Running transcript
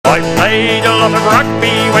I played a lot of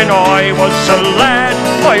rugby when I was a lad.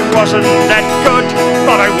 I wasn't that good,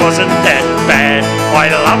 but I wasn't that bad.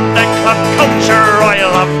 I loved the club culture, I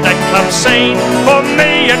loved the club scene. For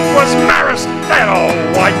me it was Marist, that old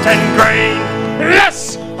white and green.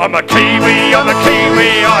 Yes! I'm a Kiwi, I'm a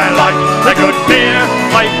Kiwi, I like the good beer.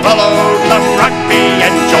 I follow club rugby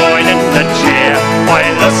and join in the cheer. I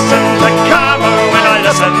listen to Carmo and I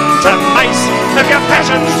listen to Mace. If your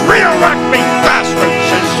passion's real rugby, GrassRoots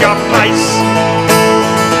is your place.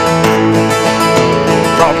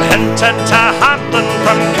 From Hinton to Heartland,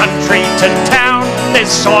 from country to town, there's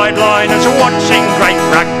sideliners watching great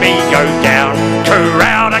rugby go down.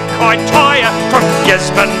 Corral to Kaitaia, from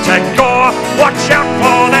Gisborne to Gore, watch out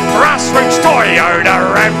for that GrassRoots Toyota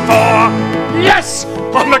RAV4. Yes,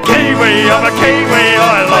 I'm a Kiwi, I'm a Kiwi,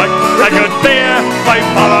 I like a good beer. I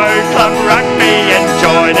follow club rugby and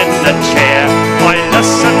join in the cheer. I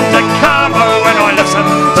listen to Carmo and I listen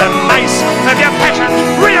to Mace. If your passion's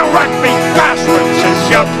real rugby, GrassRoots is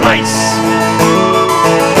your place.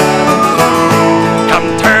 Come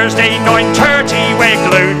Thursday 9:30, we're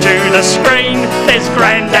glued to the screen. There's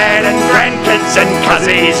granddad and grandkids and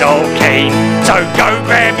cuzzies all keen. So go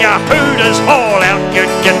grab your hooters, haul out your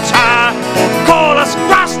guitar. Call us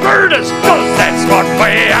GrassRooters, 'cause that's what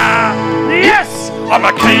we are. Yes! I'm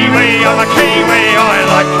a Kiwi, I'm a Kiwi, I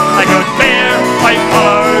like a good beer. I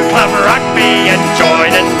follow club rugby and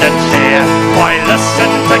join in the cheer. I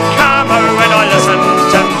listen to Carmo and I listen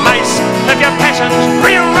to Mace. If your passion's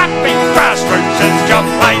real rugby, GrassRoots is your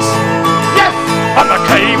place. Yes! I'm a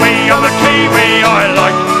Kiwi, I'm a Kiwi, I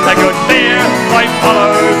like a good beer. I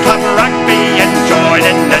follow club rugby and join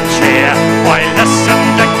in the cheer. I listen